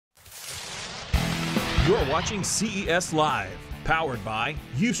You're watching CES Live, powered by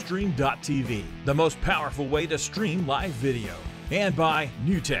Ustream.tv, the most powerful way to stream live video, and by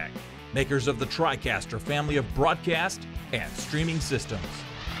NewTek, makers of the TriCaster family of broadcast and streaming systems.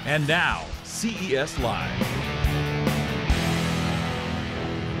 And now, CES Live.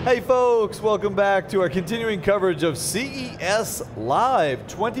 Hey folks, welcome back to our continuing coverage of CES Live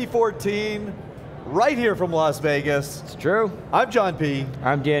 2014, right here from Las Vegas. It's true. I'm John P.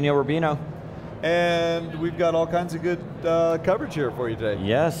 I'm Daniel Rubino. And we've got all kinds of good coverage here for you today.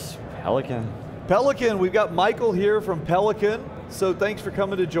 Yes, Pelican. Pelican, we've got Michael here from Pelican. So thanks for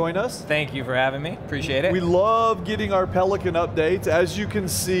coming to join us. Thank you for having me, appreciate it. We love getting our Pelican updates. As you can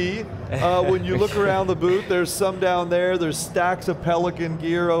see, when you look around the booth, there's some down there, there's stacks of Pelican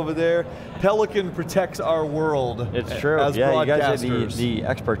gear over there. Pelican protects our world. It's true, as yeah, you guys broadcasters. are the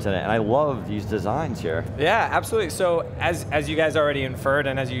experts in it, and I love these designs here. Yeah, absolutely. So as you guys already inferred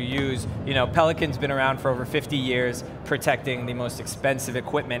and as you use, Pelican's been around for over 50 years protecting the most expensive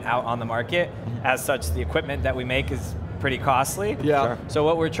equipment out on the market. As such, the equipment that we make is pretty costly. Yeah. Sure. So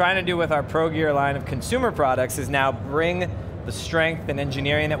what we're trying to do with our Pro Gear line of consumer products is now bring the strength and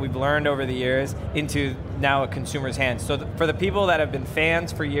engineering that we've learned over the years into now a consumer's hands. So for the people that have been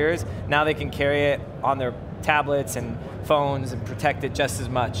fans for years, now they can carry it on their tablets and phones and protect it just as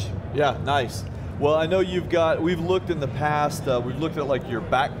much. Yeah, nice. Well, I know we've looked in the past, we've looked at like your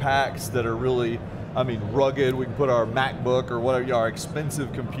backpacks that are really, rugged. We can put our MacBook or whatever, our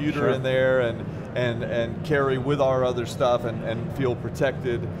expensive computer in there and carry with our other stuff and feel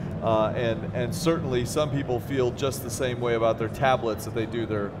protected. And certainly some people feel just the same way about their tablets that they do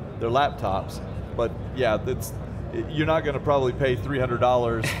their laptops. But yeah, you're not going to probably pay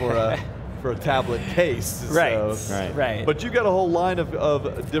 $300 for a tablet case. Right, so. right. But you've got a whole line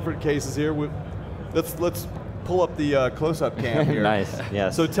of different cases here. Let's pull up the close-up cam here. Nice,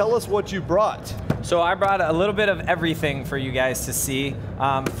 yes. So tell us what you brought. So I brought a little bit of everything for you guys to see.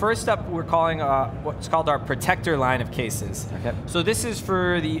 First up, we're calling what's called our protector line of cases. Okay. So this is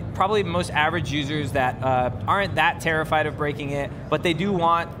for the probably most average users that aren't that terrified of breaking it, but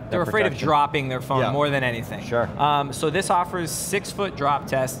they're afraid of dropping their phone more than anything. Sure. So this offers 6-foot drop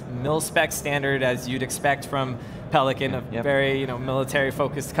test, mil-spec standard as you'd expect from Pelican, a very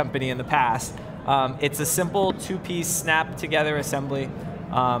military-focused company in the past. It's a simple 2-piece snap-together assembly.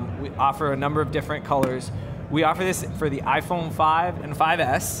 We offer a number of different colors. We offer this for the iPhone 5 and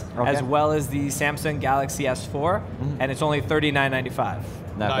 5S, as well as the Samsung Galaxy S4, and it's only $39.95.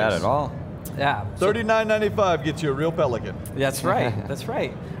 Not Nice. bad at all. Yeah. $39.95 gets you a real Pelican. That's right, that's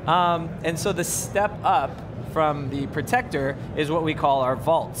right. And so the step up from the protector is what we call our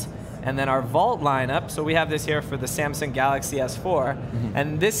Vault. And then our Vault lineup, so we have this here for the Samsung Galaxy S4,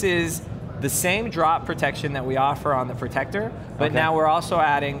 and this is the same drop protection that we offer on the protector, but now we're also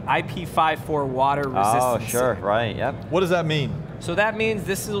adding IP54 water resistance. Oh, sure, right, yep. What does that mean? So that means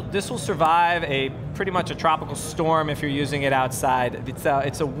this will survive pretty much a tropical storm if you're using it outside.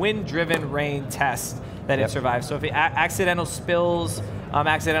 It's a wind-driven rain test that it survives. So if it accidental spills,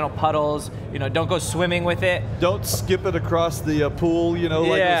 accidental puddles, don't go swimming with it. Don't skip it across the pool, like it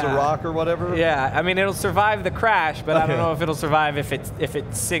was a rock or whatever? Yeah, it'll survive the crash, but I don't know if it'll survive if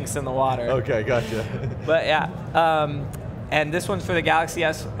it sinks in the water. Okay, gotcha. But yeah, and this one's for the Galaxy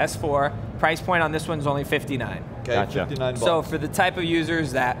S4. Price point on this one's only $59. Okay, Gotcha. $59. So for the type of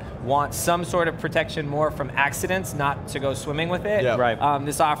users that want some sort of protection more from accidents, not to go swimming with it,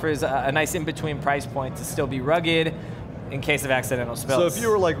 this offers a nice in-between price point to still be rugged in case of accidental spills. So if you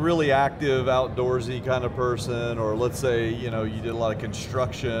were like really active, outdoorsy kind of person, or let's say, you did a lot of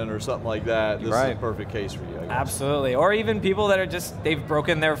construction or something like that, this is a perfect case for you, I guess. Absolutely. Or even people that are they've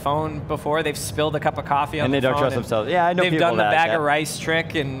broken their phone before, they've spilled a cup of coffee on the phone. And they don't trust themselves. Yeah, I know people they've done the that, bag of rice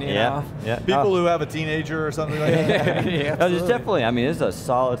trick and, you know. People who have a teenager or something like that. Yeah, there's definitely, this is a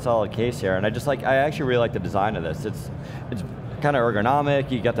solid case here, and I actually really like the design of this. It's kind of ergonomic.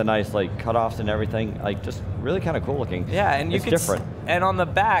 You got the nice cutoffs and everything. Just really kind of cool looking. Yeah, and it's different. And on the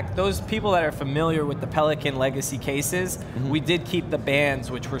back, those people that are familiar with the Pelican legacy cases, we did keep the bands,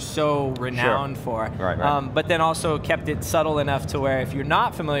 which we're so renowned for. Right. But then also kept it subtle enough to where if you're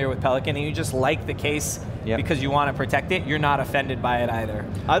not familiar with Pelican and you just like the case because you want to protect it, you're not offended by it either.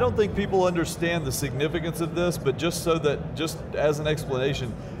 I don't think people understand the significance of this, but just as an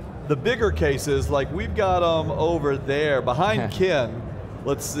explanation, the bigger cases, like we've got them over there behind Ken.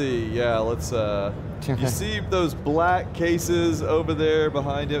 Let's see, You see those black cases over there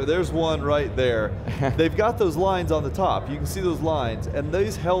behind him? There's one right there. They've got those lines on the top. You can see those lines, and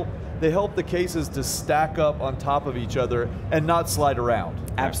these help the cases to stack up on top of each other and not slide around.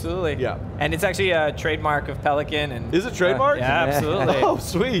 Absolutely. Yeah. And it's actually a trademark of Pelican. And is it trademarked? Yeah, absolutely. Oh,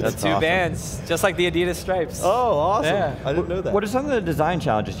 sweet. That's the two awesome. bands, just like the Adidas stripes. Oh, awesome. Yeah. I didn't know that. What are some of the design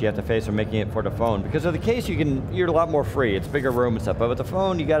challenges you have to face when making it for the phone? Because of the case, you're a lot more free. It's bigger room and stuff. But with the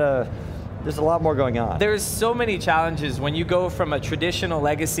phone, there's a lot more going on. There's so many challenges when you go from a traditional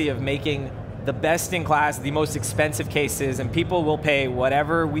legacy of making the best in class, the most expensive cases, and people will pay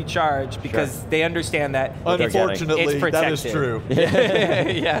whatever we charge because they understand that unfortunately, it's protected. that is true.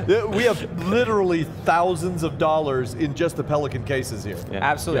 Yeah. We have literally thousands of dollars in just the Pelican cases here. Yeah.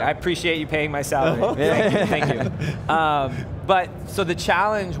 Absolutely. Yeah. I appreciate you paying my salary. Thank you. But so the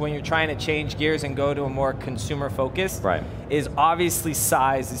challenge when you're trying to change gears and go to a more consumer focus is obviously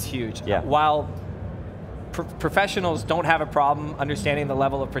size is huge. Yeah. While professionals don't have a problem understanding the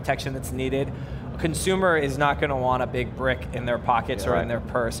level of protection that's needed, a consumer is not going to want a big brick in their pockets or in their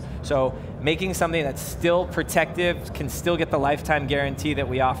purse. So making something that's still protective, can still get the lifetime guarantee that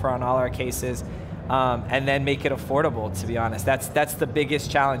we offer on all our cases, and then make it affordable, to be honest. That's the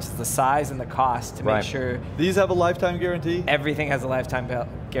biggest challenge, is the size and the cost to make sure. These have a lifetime guarantee? Everything has a lifetime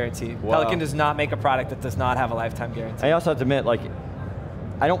guarantee. Wow. Pelican does not make a product that does not have a lifetime guarantee. I also have to admit,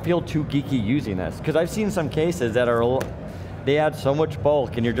 I don't feel too geeky using this, because I've seen some cases that they add so much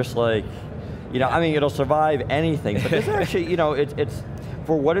bulk, and you're just like, I mean, it'll survive anything. But this actually, it's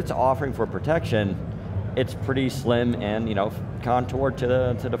for what it's offering for protection, it's pretty slim and contoured to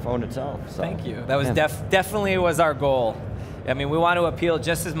the phone itself. So. Thank you. That was definitely was our goal. I mean, we want to appeal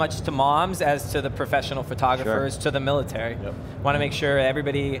just as much to moms as to the professional photographers, to the military. Yep. Want to make sure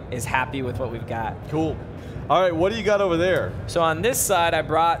everybody is happy with what we've got. Cool. All right, what do you got over there? So on this side, I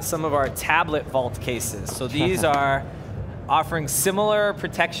brought some of our tablet vault cases. So these are offering similar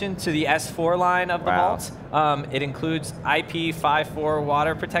protection to the S4 line of the vault. It includes IP54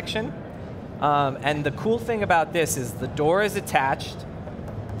 water protection. And the cool thing about this is the door is attached.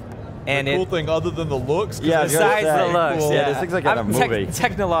 And the cool thing other than the looks? Besides the looks, cool. This looks like a movie.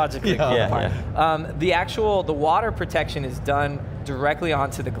 Technologically cool part. The water protection is done directly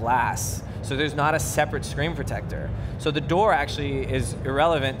onto the glass. So there's not a separate screen protector. So the door actually is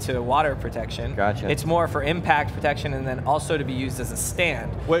irrelevant to water protection. Gotcha. It's more for impact protection and then also to be used as a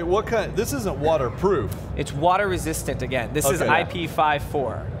stand. Wait, what kind? This isn't waterproof. It's water resistant again. This is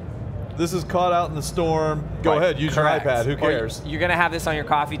IP54. This is caught out in the storm. Go ahead, use your iPad. Who cares? You're going to have this on your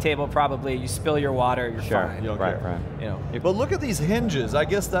coffee table probably. You spill your water, you're fine. You don't care. Right. But look at these hinges. I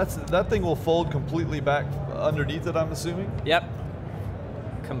guess that thing will fold completely back underneath it, I'm assuming? Yep.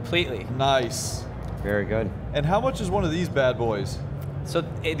 Completely. Nice. Very good. And how much is one of these bad boys? So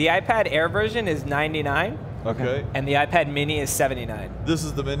the iPad Air version is $99. Okay. And the iPad Mini is $79. This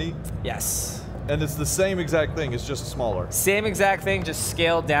is the Mini? Yes. And it's the same exact thing, it's just smaller. Same exact thing, just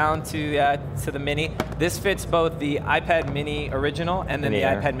scaled down to the Mini. This fits both the iPad Mini original and then the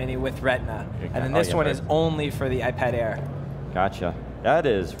iPad Mini with Retina. And then this one is only for the iPad Air. Gotcha. That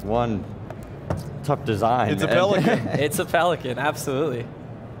is one tough design. It's a Pelican. It's a Pelican, absolutely.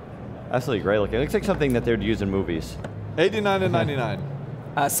 Absolutely great looking. It looks like something that they would use in movies. $89 and $99.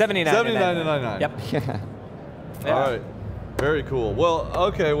 $79 and $99. Yep. Yeah. All right. Very cool. Well,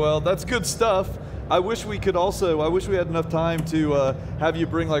 okay, well, that's good stuff. I wish we had enough time to have you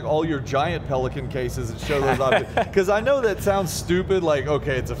bring all your giant Pelican cases and show those off. Because I know that sounds stupid,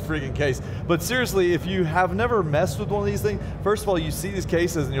 okay, it's a freaking case. But seriously, if you have never messed with one of these things, first of all, you see these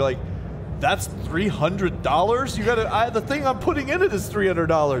cases and you're like, that's $300? You gotta. The thing I'm putting in it is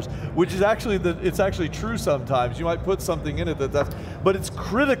 $300, which is actually it's actually true. Sometimes you might put something in it but it's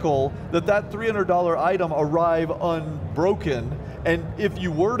critical that $300 item arrive unbroken. And if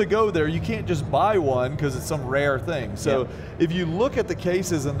you were to go there, you can't just buy one because it's some rare thing. So if you look at the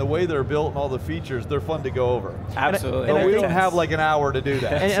cases and the way they're built and all the features, they're fun to go over. Absolutely. But we don't have an hour to do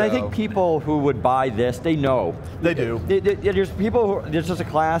that. And I think people who would buy this, they know. They do. There's people, there's just a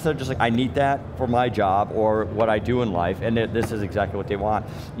class that are just I need that for my job or what I do in life, and this is exactly what they want.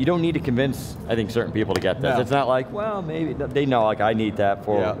 You don't need to convince, I think, certain people to get this. No. It's not well, maybe they know, I need that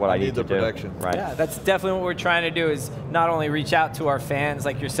for what I need to do. Protection. Right. Yeah, that's definitely what we're trying to do is not only reach out to our fans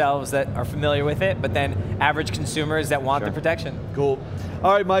like yourselves that are familiar with it, but then average consumers that want the protection. Cool.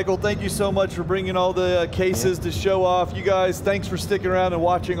 All right, Michael, thank you so much for bringing all the cases to show off. You guys, thanks for sticking around and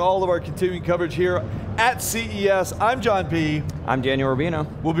watching all of our continuing coverage here at CES. I'm John P. I'm Daniel Rubino.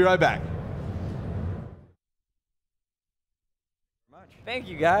 We'll be right back. Thank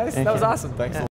you, guys. That was awesome. Thanks a lot.